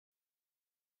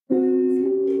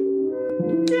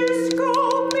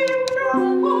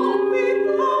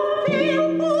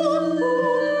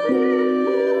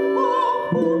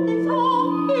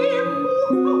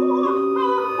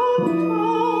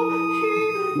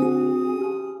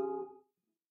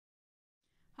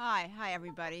Hi,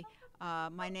 everybody.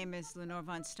 My name is Lenore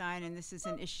Von Stein, and this is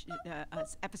an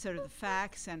episode of The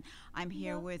Facts, and I'm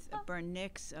here with Bern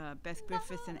Nix, Beth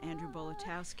Griffith, and Andrew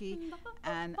Bolotowski,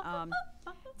 and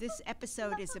this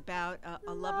episode is about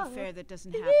a love affair that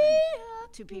doesn't happen.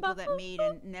 Two people that meet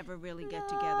and never really get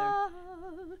together,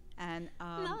 and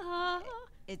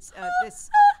it's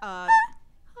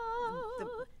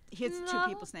here's two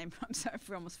people's names. I'm sorry,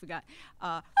 I almost forgot.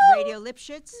 Radio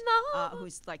Lipschitz,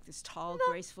 who's like this tall,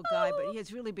 graceful guy, but he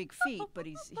has really big feet, but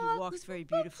he walks very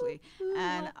beautifully.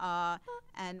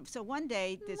 And so one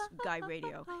day, this guy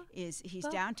Radio he's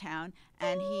downtown,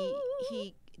 and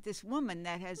this woman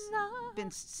that has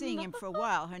been seeing him for a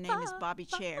while, her name is Bobby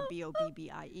Chair,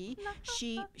 Bobbie.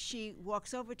 She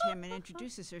walks over to him and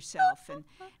introduces herself, and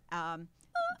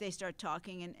they start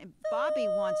talking, and Bobby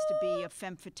wants to be a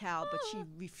femme fatale, but she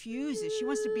refuses. She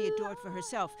wants to be adored for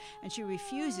herself, and she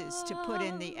refuses to put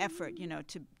in the effort,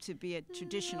 to be a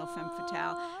traditional femme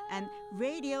fatale. And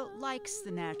Radio likes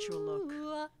the natural look.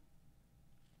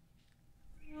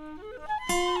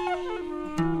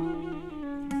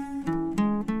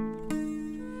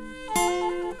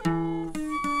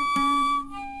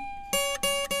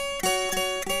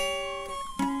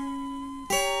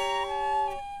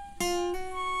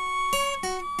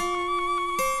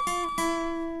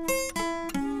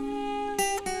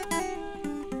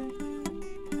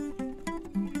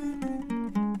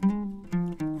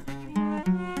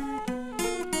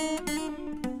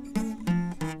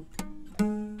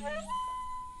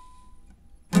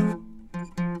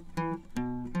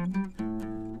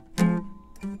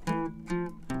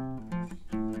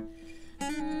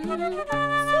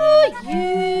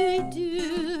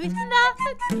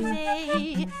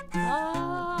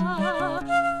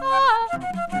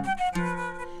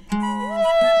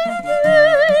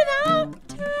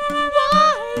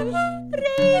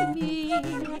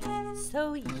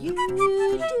 So you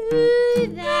do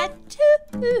that too.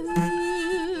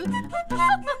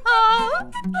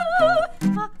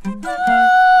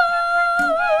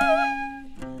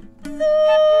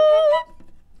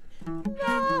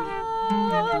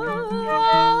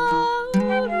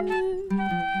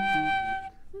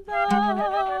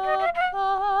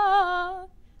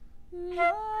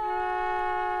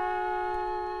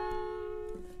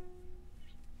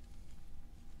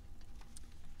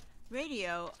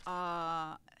 Radio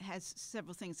has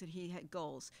several things that he had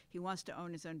goals. He wants to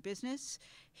own his own business,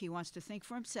 he wants to think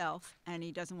for himself, and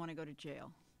he doesn't want to go to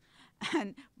jail.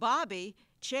 And Bobby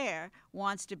Chair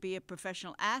wants to be a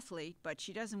professional athlete, but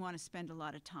she doesn't want to spend a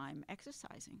lot of time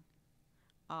exercising.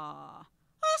 A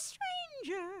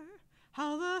stranger,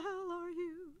 how the hell are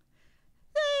you?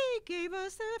 They gave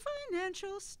us their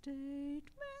financial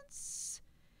statements,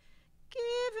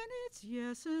 given its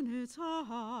yes and its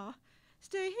ha-ha.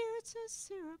 Stay here, it says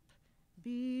syrup.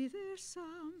 Be there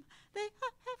some. They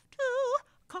have to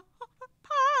car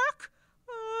park.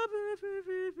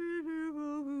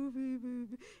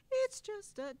 It's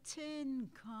just a tin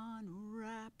con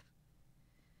wrap.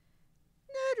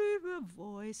 Never a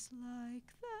voice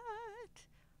like that.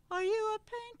 Are you a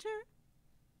painter?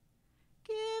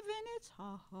 Given its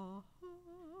ha ha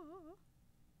ha.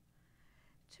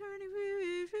 Turning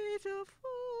to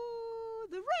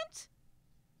the rent.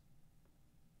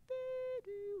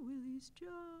 Willie's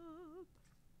job.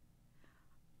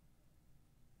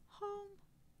 Home.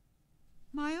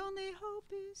 My only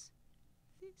hope is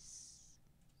this.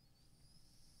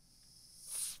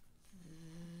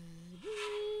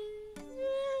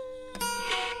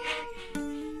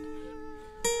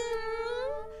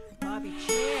 Bobby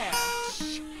Chair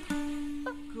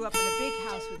grew up in a big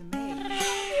house with a maid.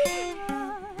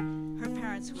 Her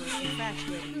parents were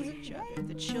infatuated with each other.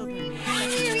 The children were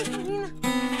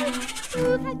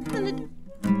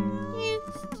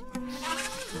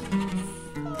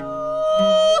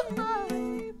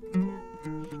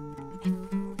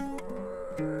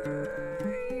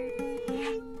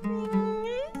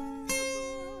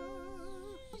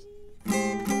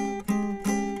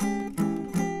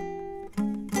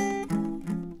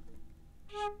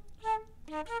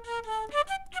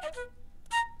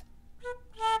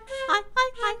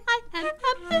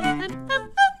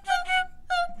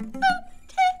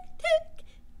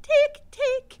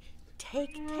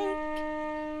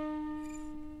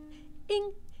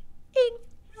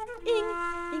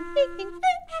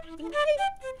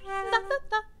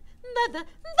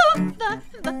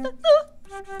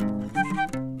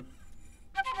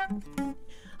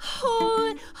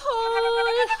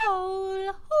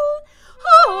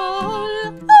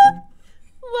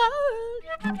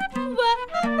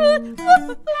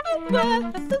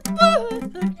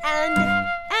and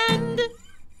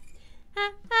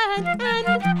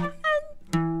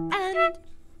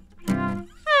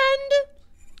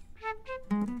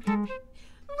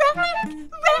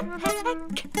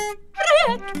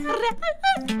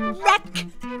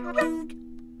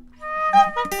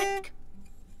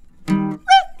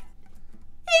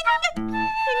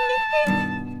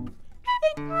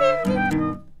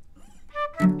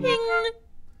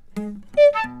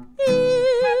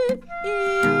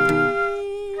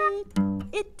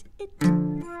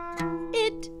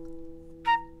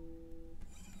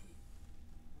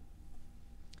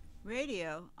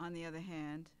Radio, on the other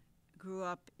hand, grew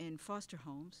up in foster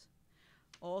homes,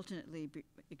 alternately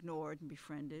ignored and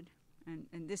befriended, and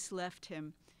this left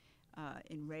him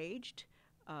enraged,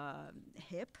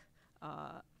 hip,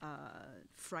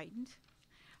 frightened.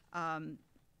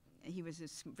 He was a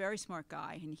very smart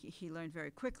guy, and he learned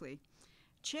very quickly.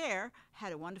 Cher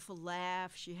had a wonderful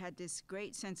laugh. She had this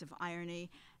great sense of irony,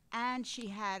 and she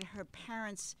had her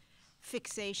parents'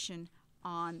 fixation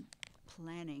on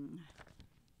planning.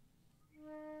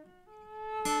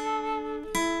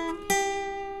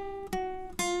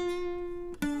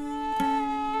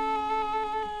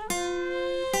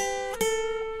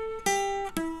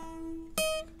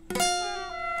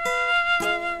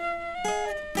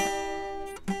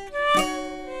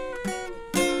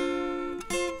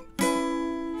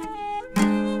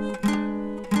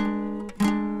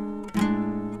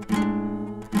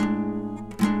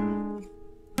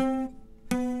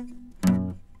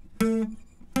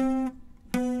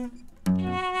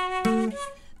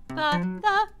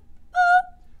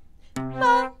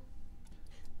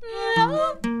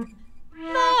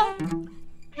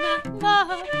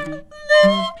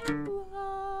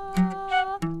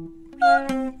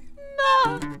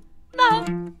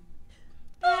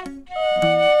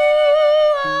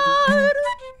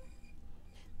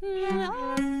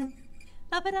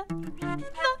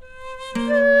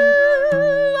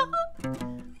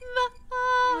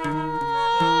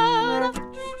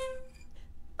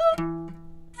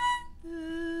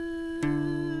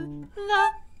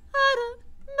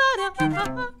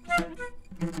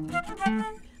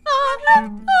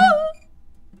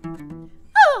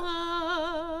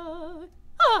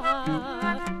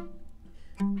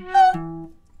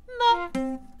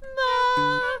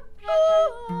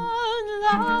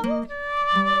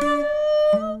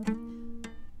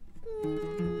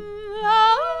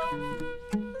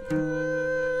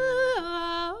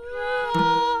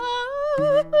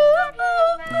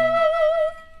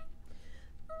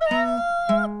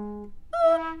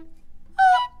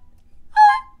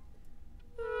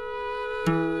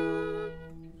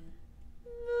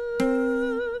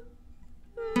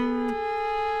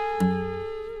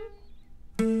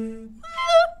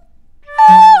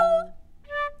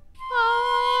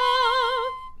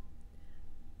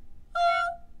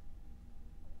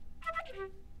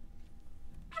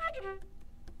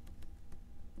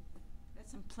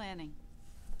 Planning.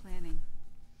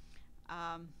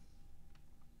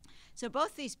 So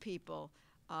both these people,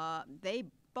 they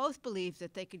both believed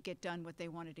that they could get done what they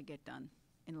wanted to get done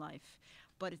in life.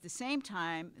 But at the same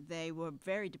time, they were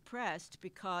very depressed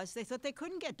because they thought they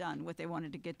couldn't get done what they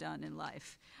wanted to get done in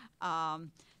life.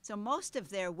 So most of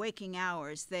their waking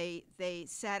hours, they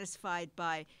satisfied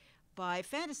by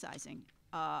fantasizing.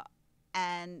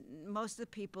 And most of the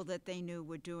people that they knew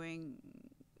were doing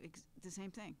the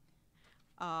same thing.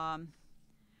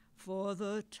 For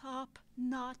the top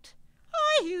knot,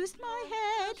 I used my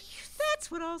head. That's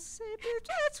what I'll say.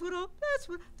 That's what I'll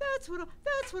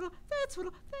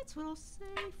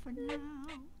say for now.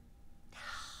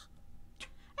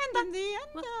 And in the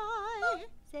end,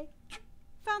 I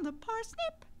found the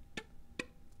parsnip.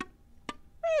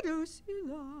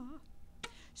 Reducila.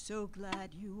 So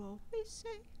glad you always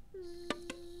say.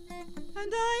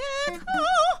 And I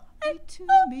echo.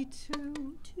 Me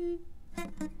too.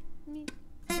 Me.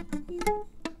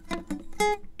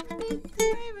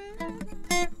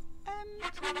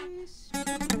 Empty streets,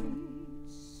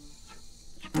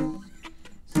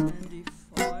 sandy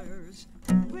fires,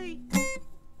 wait,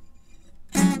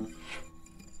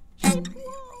 cheap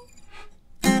wall,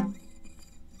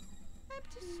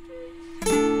 empty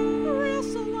streets, real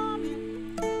salami,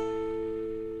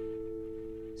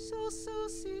 so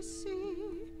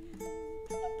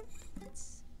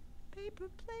paper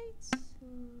plates.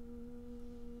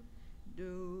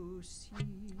 Do see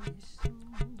so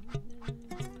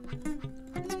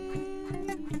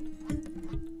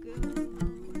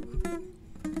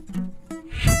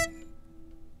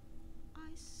I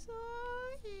saw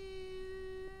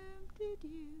him, did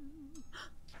you?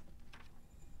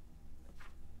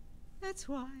 That's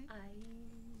why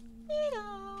we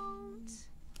don't.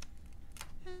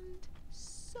 And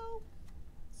so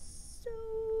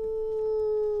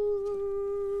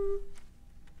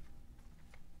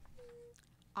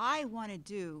I want to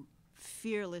do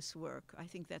fearless work. I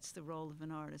think that's the role of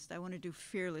an artist. I want to do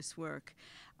fearless work.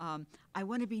 I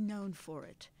want to be known for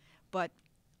it. But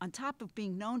on top of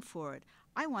being known for it,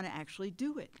 I want to actually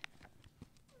do it.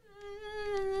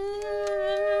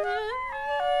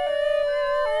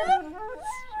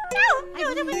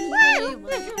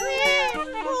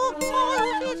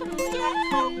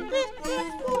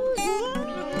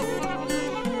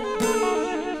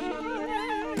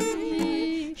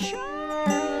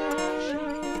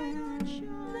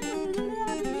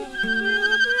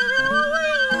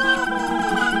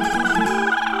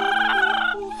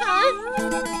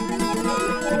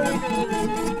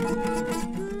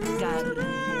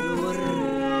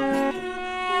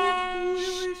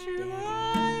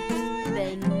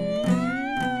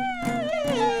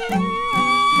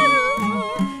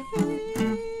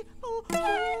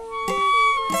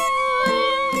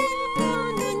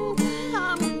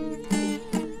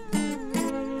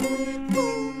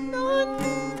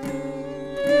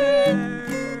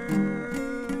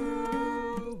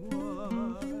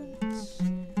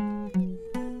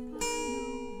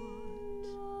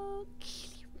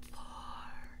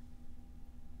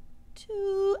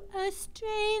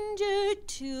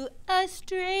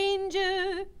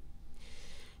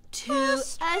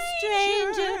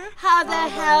 How the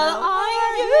hell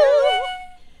are you?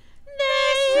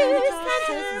 There's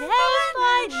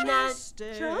my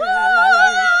natural.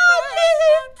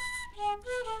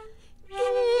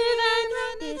 Even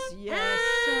this yes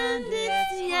and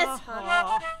this yes,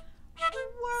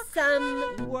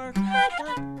 some work of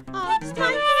 $2.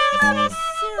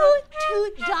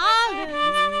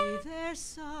 There's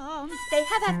some. They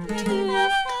have a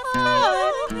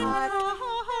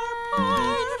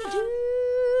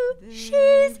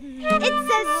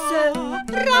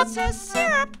it's a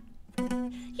syrup.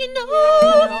 You know,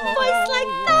 voice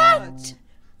like that.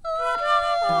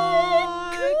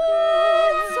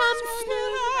 Some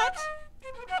snap.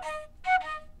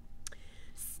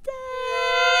 Stay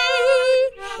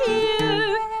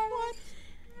here.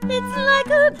 It's like a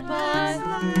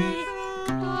birthday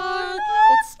card.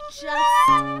 It's just a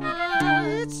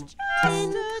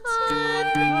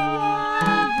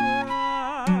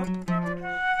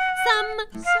some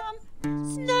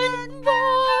snort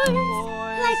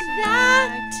voice like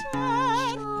that.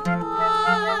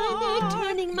 They're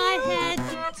turning my head.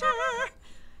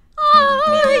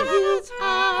 You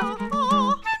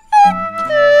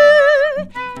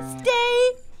stay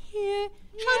here,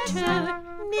 turning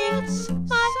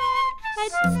my head.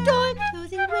 Start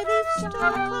closing with a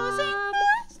stop.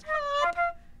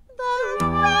 The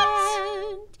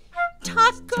rent.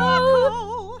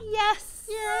 Taco. Yes,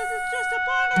 it's just a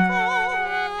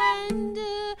barnacle. And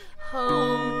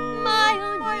home, my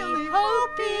only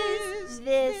hope is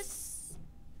this.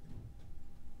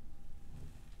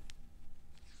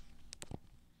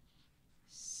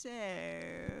 So,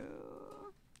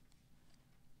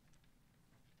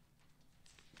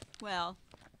 well,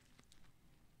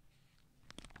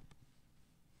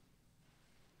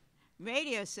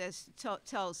 radio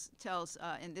tells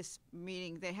in this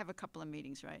meeting, they have a couple of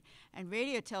meetings, right? And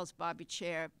radio tells Bobby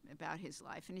Chair about his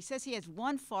life. And he says he has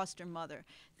one foster mother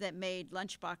that made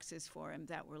lunchboxes for him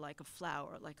that were like a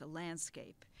flower, like a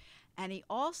landscape. And he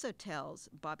also tells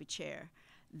Bobby Chair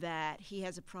that he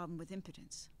has a problem with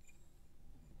impotence.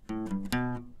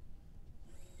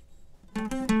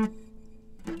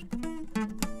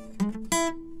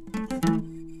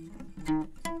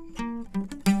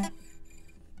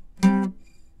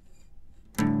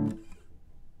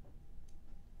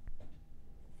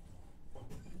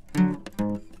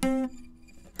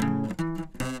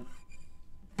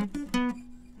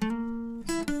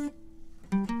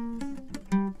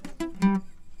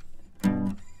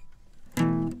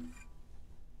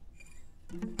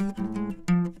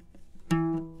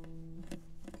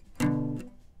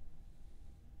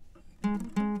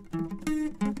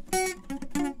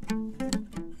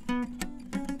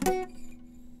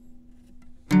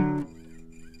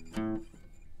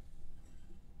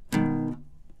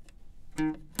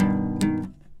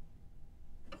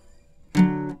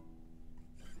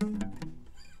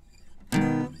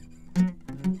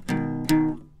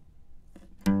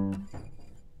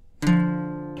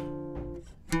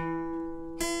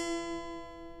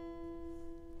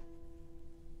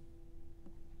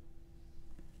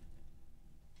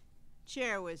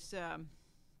 Chair was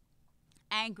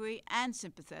angry and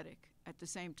sympathetic at the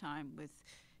same time with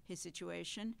his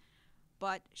situation,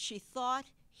 but she thought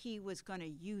he was going to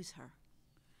use her,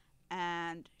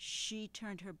 and she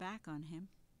turned her back on him.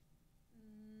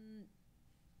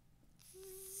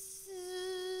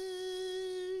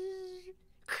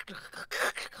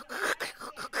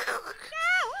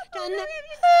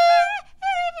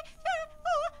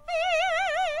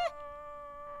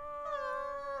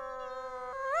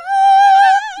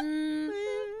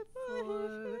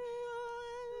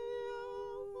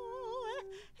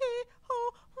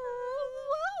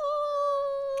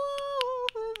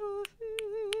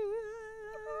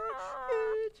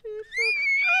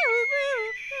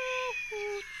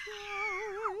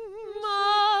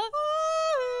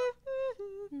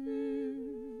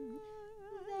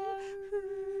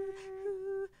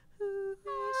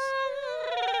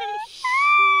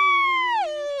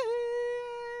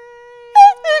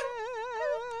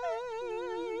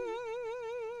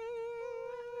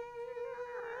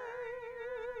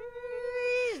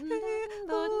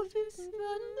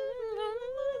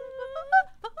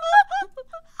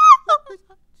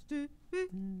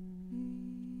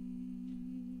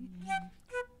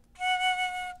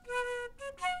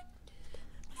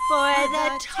 For the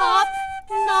top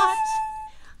knot,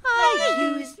 I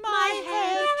used my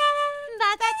head.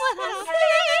 That's what I'll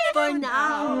say for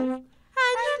now. And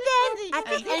then at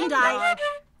the end I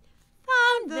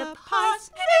found the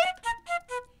parts.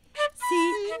 Si,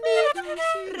 mi,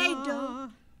 re, do.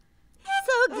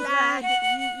 So glad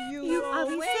you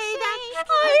always say that.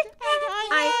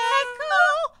 I echo.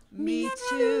 Me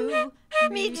too.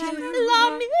 Me too.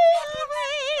 Love me.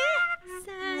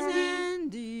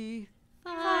 Sandy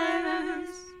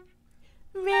Fires.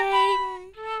 Ray.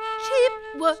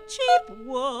 Cheap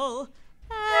wool.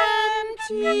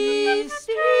 Empty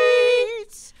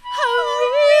streets. A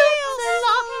real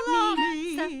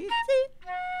salami.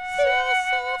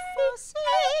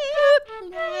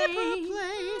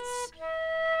 Plates.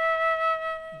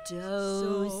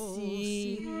 Do,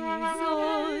 si,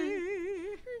 sol.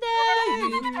 There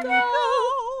you go.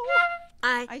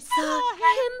 I saw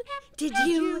him. Did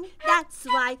you? That's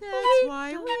why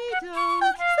we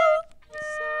don't.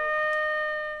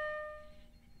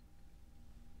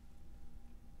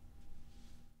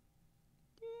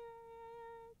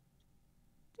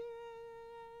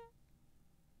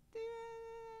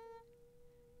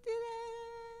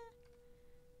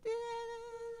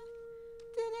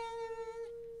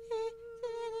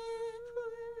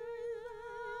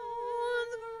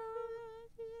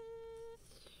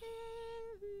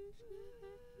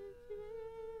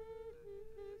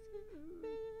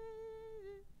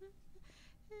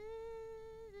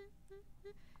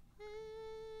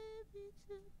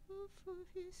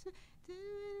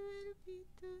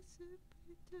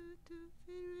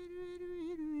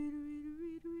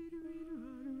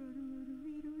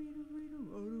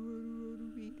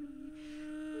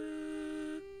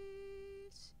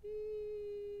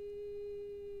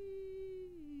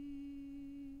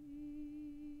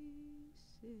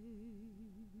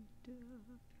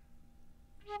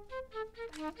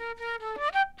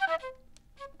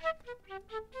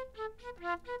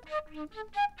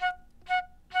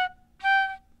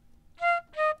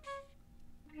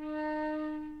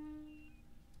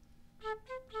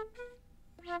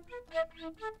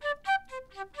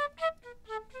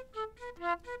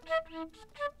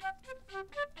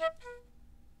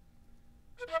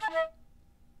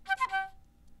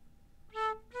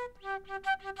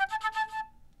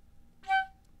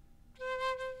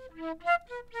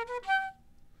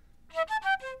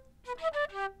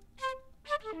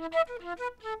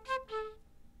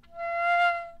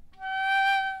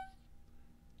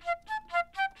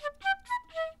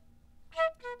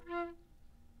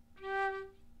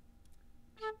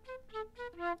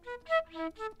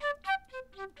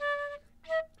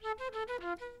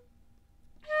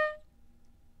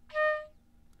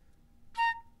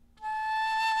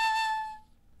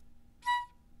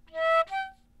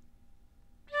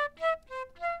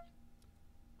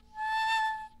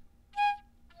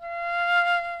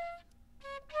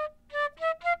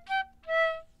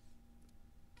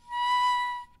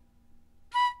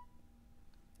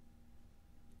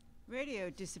 Radio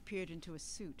disappeared into a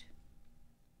suit.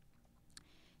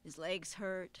 His legs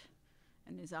hurt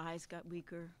and his eyes got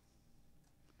weaker.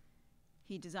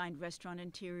 He designed restaurant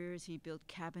interiors, he built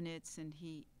cabinets, and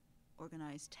he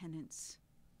organized tenants.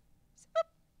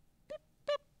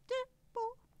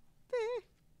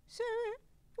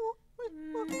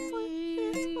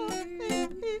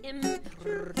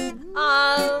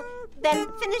 Then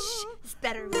finish is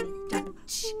better when you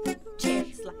touch.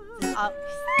 Chairs, slides up.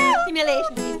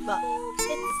 Simulation people. It's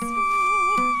finished.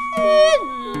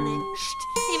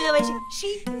 Even though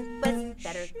she was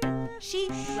better. She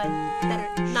was better.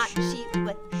 Not she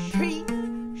was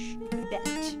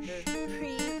better.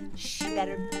 She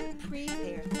better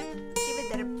prepare. She was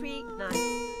better not.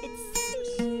 It's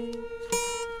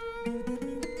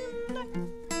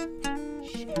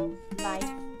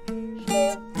life.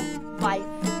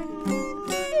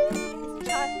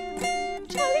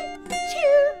 Charlie,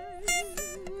 cheers.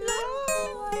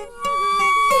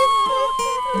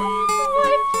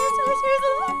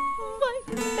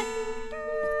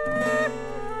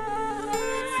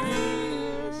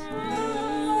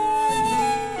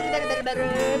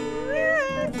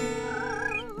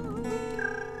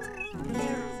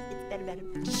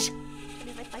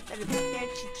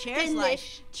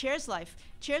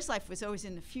 Cheers life was always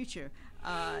in the future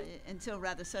until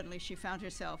rather suddenly she found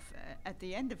herself at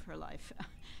the end of her life,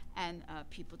 and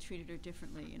people treated her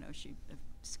differently. You know, she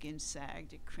skin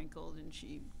sagged, it crinkled, and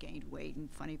she gained weight in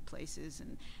funny places,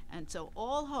 and so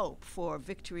all hope for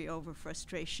victory over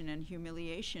frustration and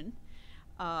humiliation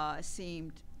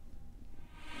seemed,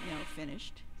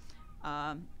 finished,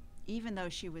 even though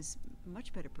she was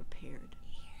much better prepared.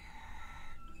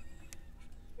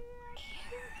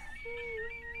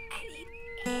 I need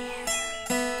air.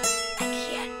 I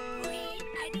can't breathe.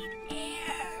 I need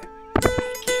air. I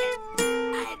can't.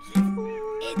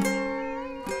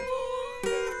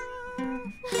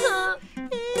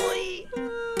 Boy,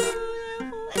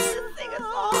 let's just sing a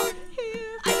song.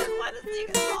 I just want to sing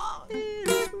a song.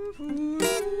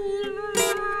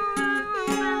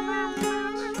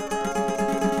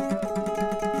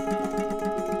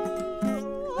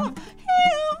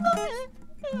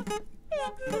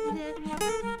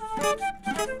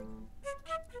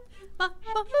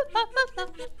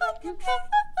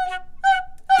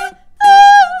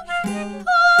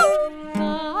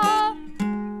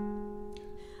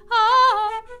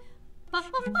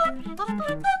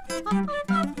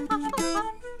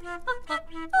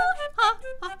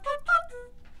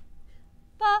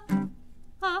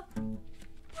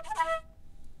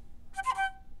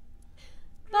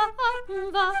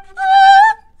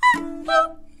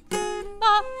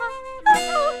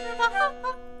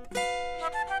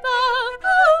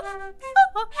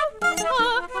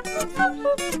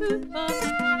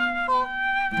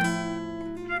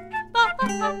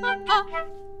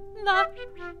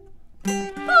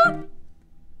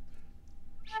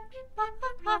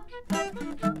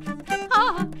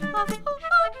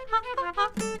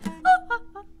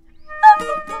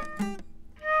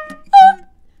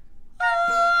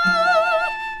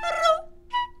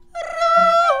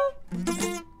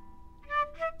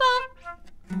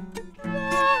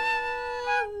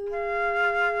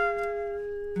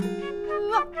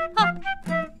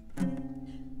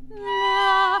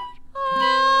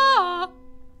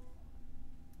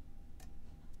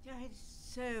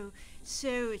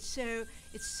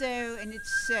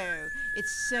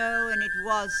 It's so, and it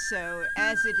was so,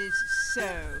 as it is so.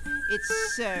 It's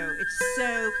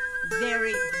so,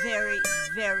 very, very,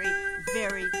 very,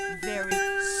 very, very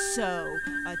so.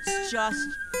 It's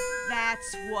just,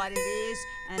 that's what it is,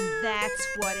 and that's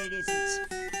what it isn't.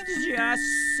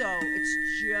 Just so. It's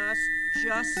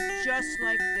just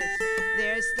like this.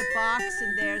 There's the box,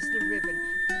 and there's the ribbon.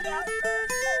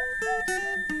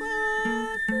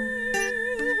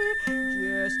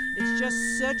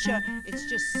 It's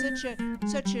just such a,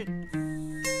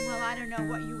 well, I don't know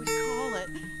what you would call it.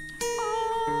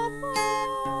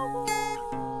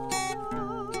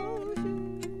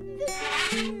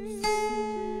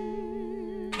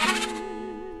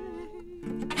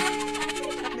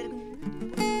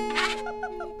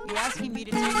 You're asking me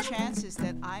to take chances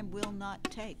that I will not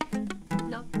take.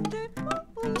 No.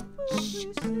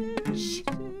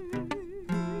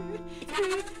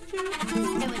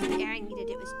 It wasn't airing needed,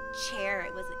 it was chair.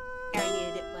 It wasn't airing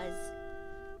needed, it was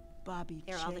Bobby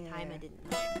there chair. all the time. I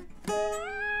didn't know.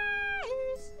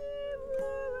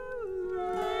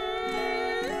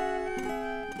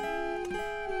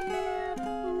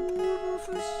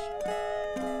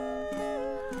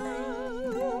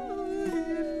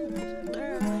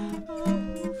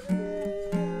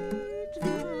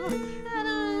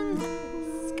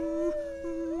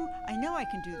 I know I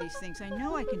can do these things. I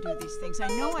know I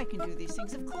can do these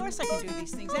things. Of course I can do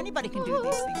these things. Anybody can do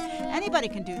these things. Anybody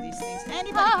can do these things.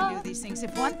 Anybody can do these things.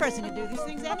 If one person can do these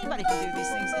things, anybody can do these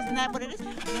things. Isn't that what it is?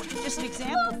 Just an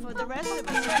example for the rest of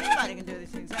us. Anybody can do these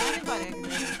things. Anybody can do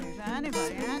these things.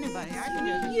 Anybody. I can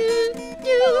do this. You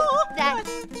do that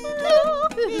to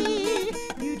me.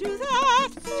 You do that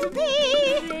to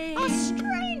me. A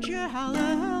stranger, how the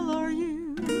hell are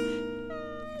you?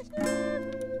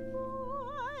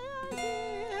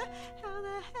 How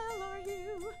the hell are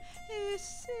you? Is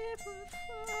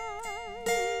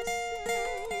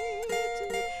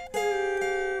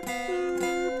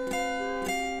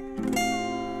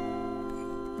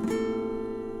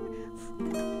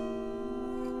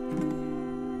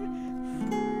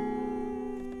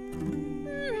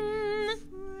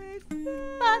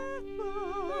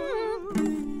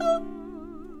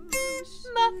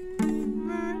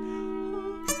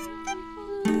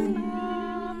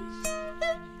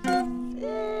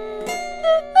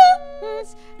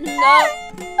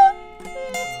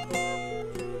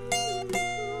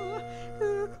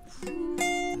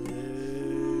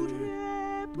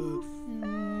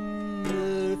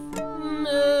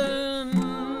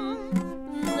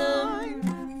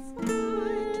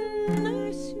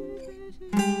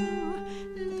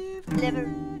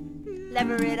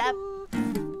Lever it up.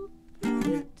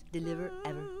 Deliver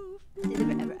ever.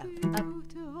 Deliver ever up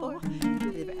for.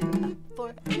 Deliver ever up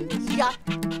for. Yeah.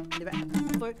 Deliver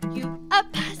ever for you. A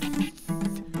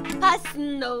pass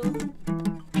no.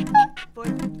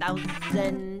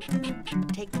 4,000.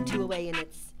 Take the 2 away and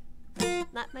it's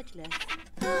not much less.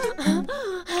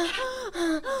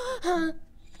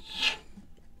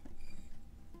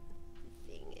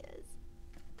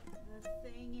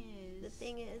 The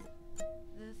thing is.